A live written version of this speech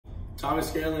Tommy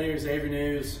Scanlan here, Xavier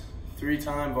News,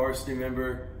 3-time varsity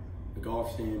member, the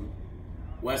golf team.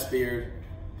 Wes Beard,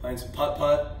 playing some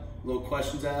putt-putt, little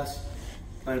questions asked.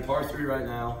 Playing par 3 right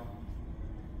now.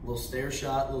 A little stair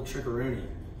shot, a little trickaroony.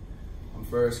 I'm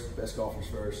first, best golfer's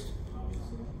first.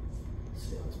 Let's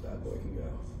see how this bad boy can go.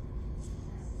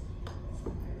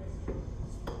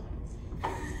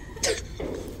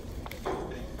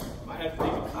 Might have to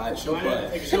take a, all right, she'll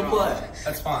play. She'll play.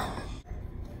 That's fine.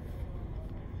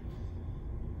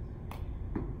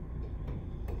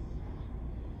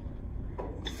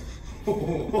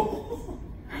 All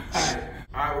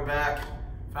right, we're back.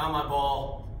 Found my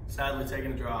ball. Sadly,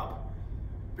 taking a drop.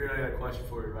 Beard, I got a question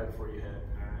for you right before you head.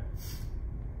 All right.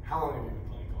 How long have you been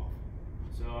playing golf?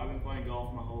 So I've been playing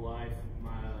golf my whole life. My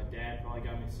dad probably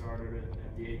got me started at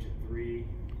the age of 3.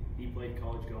 He played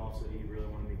college golf, so he really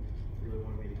wanted me to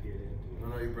get into it. I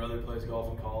know your brother plays golf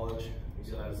in college.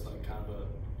 He has like kind of a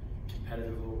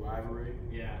competitive little rivalry.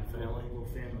 Yeah, family. A little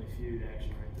family feud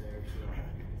action right there. So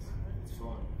it's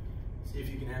fun. See if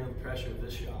you can handle the pressure of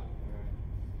this shot.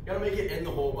 You gotta make it in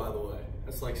the hole, by the way.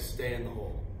 That's like stay in the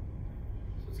hole.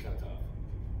 So it's kind of tough.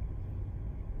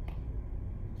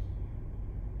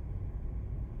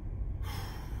 I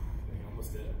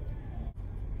almost did it.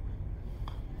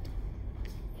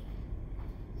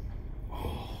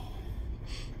 Oh.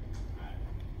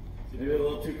 Maybe a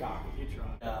little too cocky. You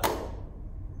try.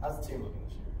 How's the team looking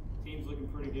this year? Team's looking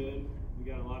pretty good. We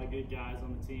got a lot of good guys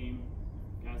on the team.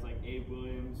 Guys like Abe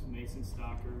Williams, Mason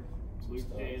Stocker, Luke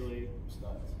Daly,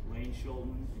 Lane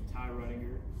Schulten, and Ty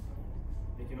Ruttinger.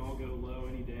 They can all go low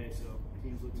any day, so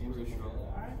team's looking pretty strong.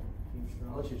 All right. Team's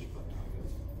strong. I'll let you shoot.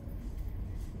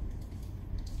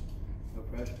 No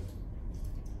pressure.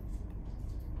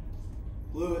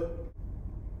 Blew it.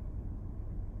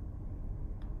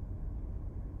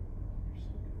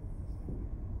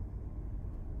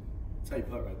 That's how you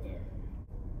putt right there.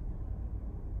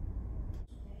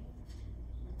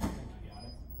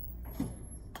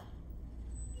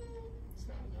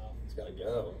 It's gotta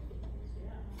go.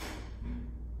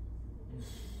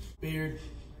 Beard,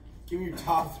 give me your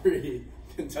top 3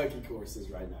 Kentucky courses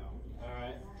right now. All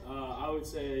right. I would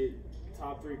say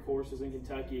top 3 courses in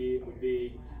Kentucky would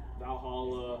be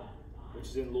Valhalla, which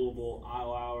is in Louisville,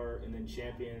 Isle Hour, and then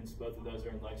Champions. Both of those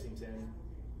are in Lexington.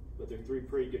 But they're 3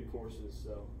 pretty good courses.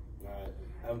 So. All right.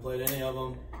 I haven't played any of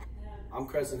them. I'm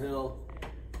Crescent Hill.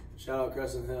 Shout out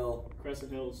Crescent Hill.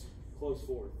 Crescent Hill's close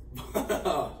 4th.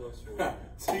 Close 4th.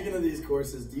 Speaking of these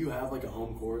courses, do you have like a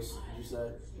home course? Did you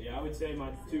say? Yeah, I would say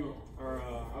my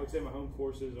home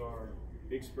courses are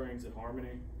Big Springs and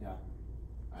Harmony. Yeah.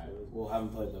 All right. Well, haven't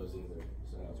played those either.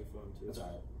 So those are fun too. That's all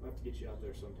right. I'll have to get you out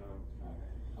there sometime. All right.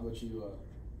 How about you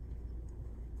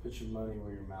put your money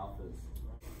where your mouth is?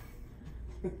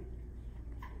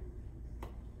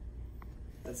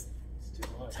 That's too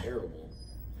much. Terrible.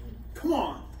 Come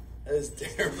on. That is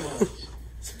terrible.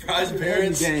 Surprise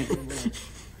parents.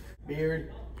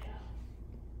 Beard,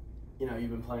 you know, you've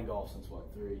been playing golf since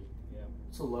what, 3? Yeah.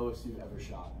 What's the lowest you've ever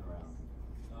shot in a round?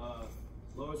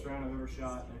 Lowest round I've ever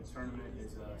shot in a tournament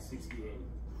is 68.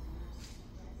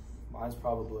 Mine's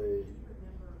probably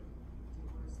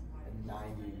a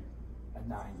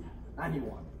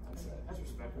 91, I'd say. That's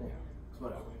respectable. Yeah, it's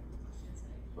whatever.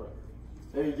 Whatever.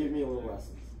 Maybe give me a little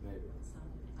lessons, maybe.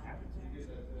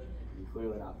 You're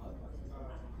clearly not putt.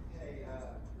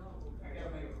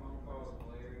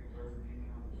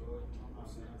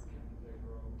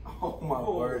 Oh my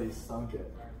word, he sunk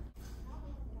it.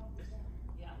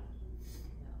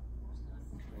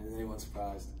 Is anyone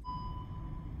surprised?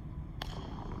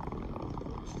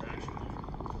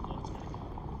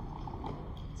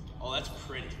 Oh, that's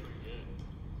pretty.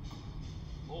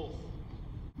 Oh.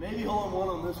 Maybe hole-in-one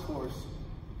on this course.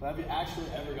 But have you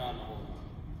actually ever gotten a hole-in-one?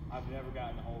 I've never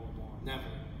gotten a hole-in-one. Never.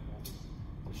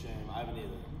 It's a shame. I haven't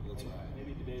either. That's all right.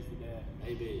 Maybe today's the day.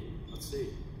 Maybe. Let's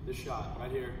see. This shot right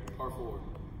here, par 4.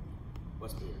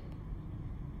 Wes Beard.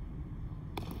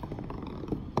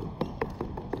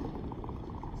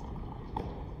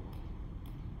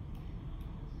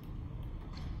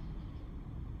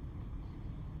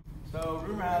 So,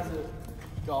 rumor has it,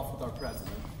 golf with our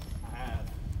president. I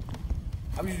have.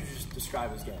 How would you just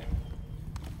describe his game?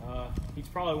 He's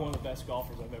probably one of the best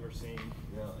golfers I've ever seen.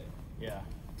 Really? Yeah.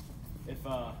 If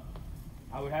I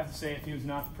would have to say if he was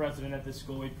not the president at this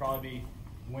school, he'd probably be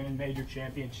winning major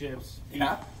championships,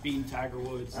 beating Tiger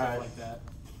Woods, stuff like that.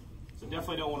 So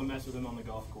definitely don't want to mess with him on the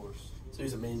golf course. So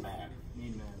he's a mean man.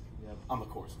 Mean man. Yep. On the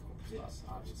course, of course. Yes.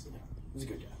 Obviously. He's a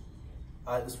good guy.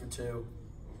 All right, this for 2.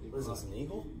 What is this, an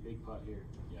eagle? Big putt here.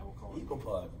 Yeah, we'll call it. Eagle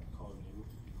putt. Call it an eagle.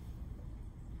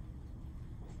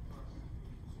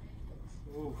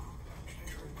 Oof.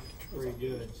 Pretty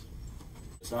good.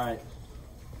 All right.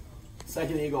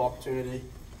 Second eagle opportunity.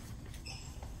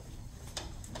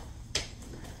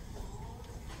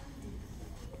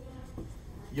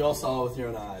 You all saw it with your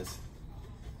own eyes.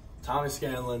 Tommy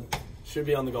Scanlan should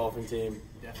be on the golfing team.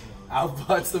 Definitely.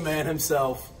 Outputs the man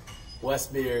himself, Wes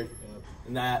Beard. Yep.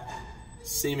 And that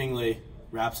seemingly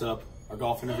wraps up our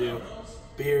golf interview.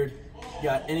 Beard, you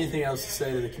got anything else to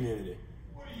say to the community?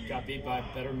 Got beat by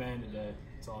better men today.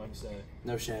 That's all I can say.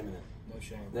 No shame in it. No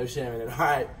shame. No shame in it. All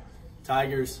right,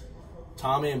 Tigers,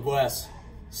 Tommy and Wes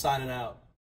signing out.